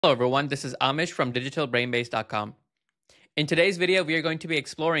Hello everyone, this is Amish from digitalbrainbase.com. In today's video, we are going to be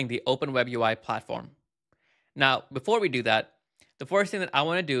exploring the Open WebUI platform. Now, before we do that, the first thing that I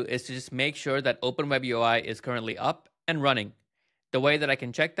want to do is to just make sure that Open WebUI is currently up and running. The way that I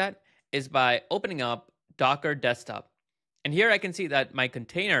can check that is by opening up Docker Desktop. And here I can see that my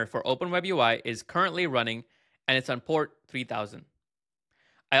container for Open WebUI is currently running and it's on port 3000.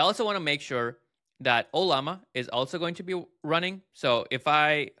 I also want to make sure that Ollama is also going to be running. So if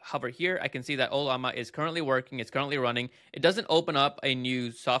I hover here, I can see that Ollama is currently working. It's currently running. It doesn't open up a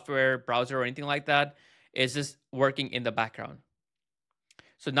new software browser or anything like that. It's just working in the background.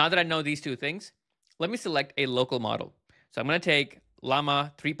 So now that I know these two things, let me select a local model. So I'm going to take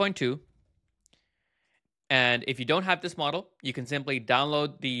Llama 3.2. And if you don't have this model, you can simply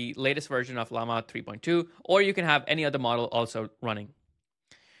download the latest version of Llama 3.2, or you can have any other model also running.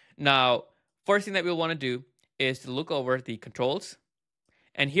 Now, first thing that we'll want to do is to look over the controls.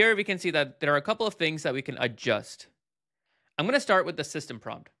 And here we can see that there are a couple of things that we can adjust. I'm going to start with the system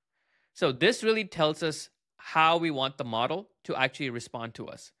prompt. So this really tells us how we want the model to actually respond to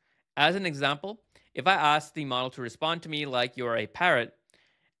us. As an example, if I ask the model to respond to me like you're a parrot,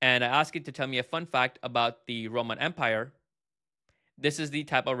 and I ask it to tell me a fun fact about the Roman Empire, this is the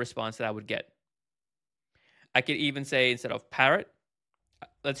type of response that I would get. I could even say, instead of parrot,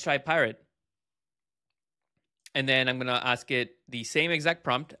 let's try pirate. And then I'm going to ask it the same exact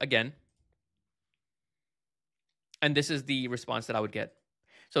prompt again. And this is the response that I would get.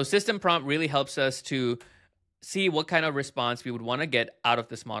 So system prompt really helps us to see what kind of response we would want to get out of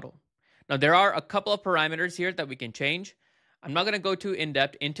this model. Now, there are a couple of parameters here that we can change. I'm not going to go too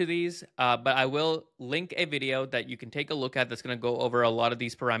in-depth into these, but I will link a video that you can take a look at that's going to go over a lot of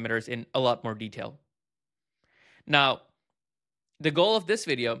these parameters in a lot more detail. Now, the goal of this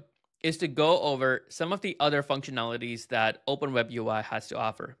video is to go over some of the other functionalities that Open WebUI has to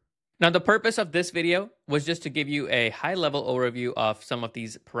offer. Now, the purpose of this video was just to give you a high-level overview of some of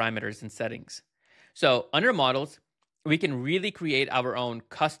these parameters and settings. So under models, we can really create our own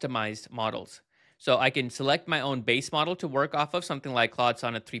customized models. So I can select my own base model to work off of, something like Claude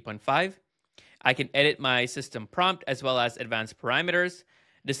Sonnet 3.5. I can edit my system prompt as well as advanced parameters,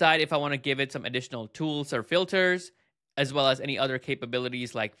 decide if I want to give it some additional tools or filters, as well as any other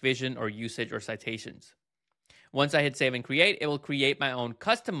capabilities like vision or usage or citations. Once I hit save and create, it will create my own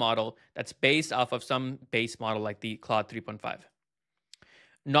custom model that's based off of some base model like the Claude 3.5.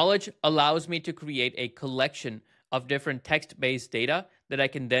 Knowledge allows me to create a collection of different text-based data that I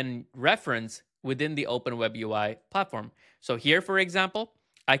can then reference within the Open WebUI platform. So here, for example,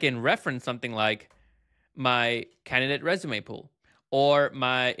 I can reference something like my candidate resume pool or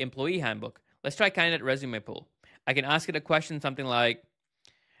my employee handbook. Let's try candidate resume pool. I can ask it a question, something like,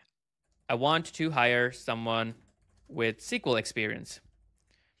 I want to hire someone with SQL experience.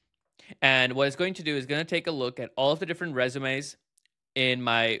 And what it's going to do is going to take a look at all of the different resumes in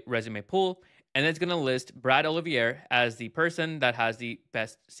my resume pool, and it's going to list Brad Olivier as the person that has the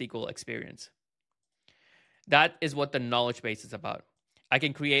best SQL experience. That is what the knowledge base is about. I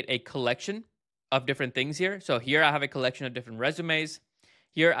can create a collection of different things here. So here I have a collection of different resumes.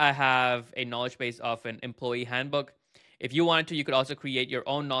 Here I have a knowledge base of an employee handbook. If you wanted to, you could also create your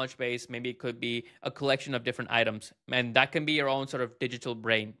own knowledge base. Maybe it could be a collection of different items, and that can be your own sort of digital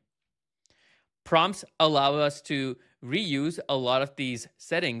brain. Prompts allow us to reuse a lot of these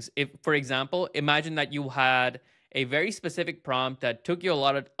settings. If, for example, imagine that you had a very specific prompt that took you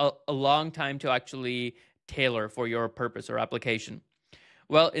a long time to actually tailor for your purpose or application.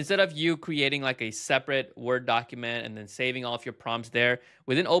 Well, instead of you creating like a separate Word document and then saving all of your prompts there,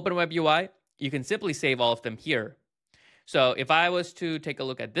 within Open WebUI, you can simply save all of them here. So if I was to take a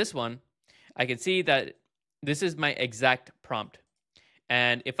look at this one, I can see that this is my exact prompt.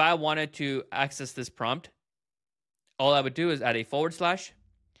 And if I wanted to access this prompt, all I would do is add a //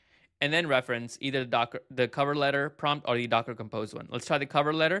 and then reference either the cover letter prompt or the Docker Compose one. Let's try the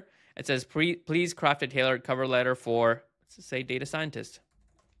cover letter. It says, please craft a tailored cover letter for, let's say, data scientist.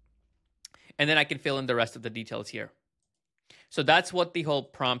 And then I can fill in the rest of the details here. So that's what the whole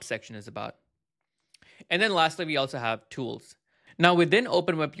prompt section is about. And then lastly, we also have tools. Now within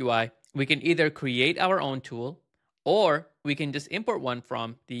Open WebUI, we can either create our own tool or we can just import one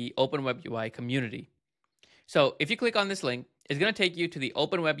from the Open WebUI community. So if you click on this link, it's going to take you to the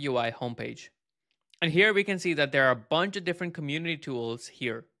Open WebUI homepage. And here we can see that there are a bunch of different community tools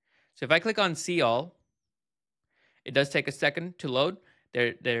here. So if I click on See All, it does take a second to load.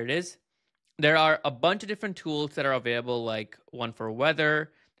 There it is. There are a bunch of different tools that are available, like one for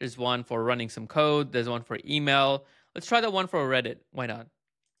weather, there's one for running some code, there's one for email. Let's try the one for Reddit. Why not?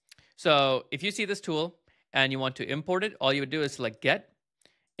 So if you see this tool and you want to import it, all you would do is select Get,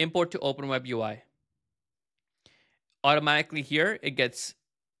 import to Open WebUI. Automatically here, it gets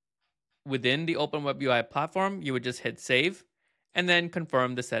within the Open WebUI platform. You would just hit save and then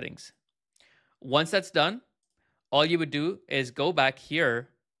confirm the settings. Once that's done, all you would do is go back here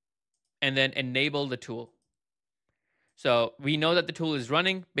and then enable the tool. So we know that the tool is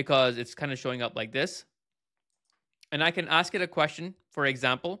running because it's kind of showing up like this. And I can ask it a question, for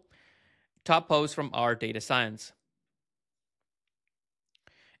example, top post from our data science.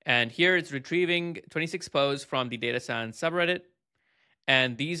 And here it's retrieving 26 posts from the data science subreddit.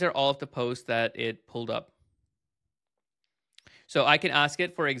 And these are all of the posts that it pulled up. So I can ask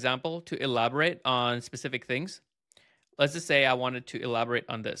it, for example, to elaborate on specific things. Let's just say I wanted to elaborate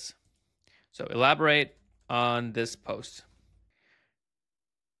on this. So elaborate on this post.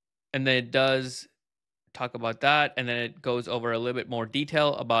 And then it does talk about that. And then it goes over a little bit more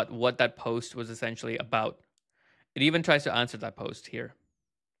detail about what that post was essentially about. It even tries to answer that post here.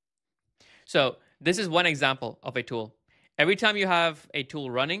 So this is one example of a tool. Every time you have a tool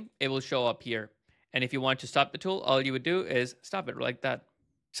running, it will show up here. And if you want to stop the tool, all you would do is stop it like that.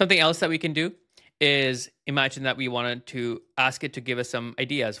 Something else that we can do is imagine that we wanted to ask it to give us some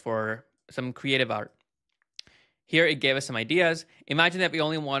ideas for some creative art. Here it gave us some ideas. Imagine that we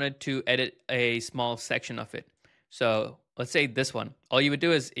only wanted to edit a small section of it. So let's say this one. All you would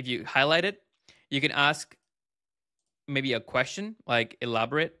do is if you highlight it, you can ask maybe a question like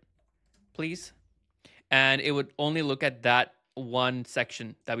elaborate, please. And it would only look at that one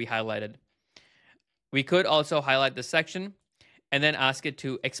section that we highlighted. We could also highlight the section and then ask it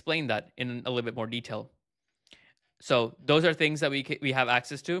to explain that in a little bit more detail. So those are things that we have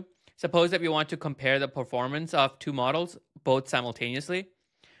access to. Suppose that we want to compare the performance of two models, both simultaneously.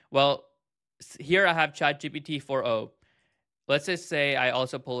 Well, here I have ChatGPT 4.0. Let's just say I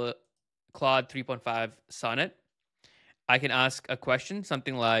also pull a Claude 3.5 Sonnet. I can ask a question,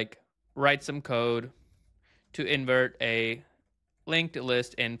 something like, write some code to invert a linked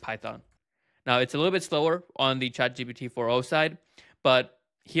list in Python. Now, it's a little bit slower on the ChatGPT 4.0 side, but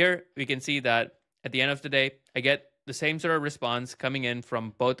here we can see that at the end of the day, I get the same sort of response coming in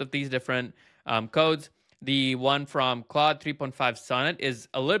from both of these different codes. The one from Claude 3.5 Sonnet is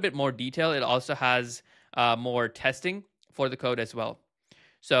a little bit more detailed. It also has more testing for the code as well.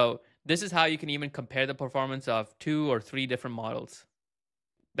 So this is how you can even compare the performance of 2 or 3 different models.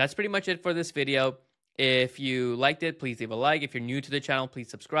 That's pretty much it for this video. If you liked it, please leave a like. If you're new to the channel, please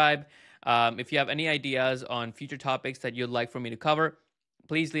subscribe. If you have any ideas on future topics that you'd like for me to cover,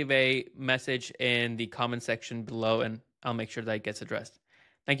 please leave a message in the comment section below and I'll make sure that it gets addressed.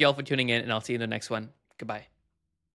 Thank you all for tuning in and I'll see you in the next one. Goodbye.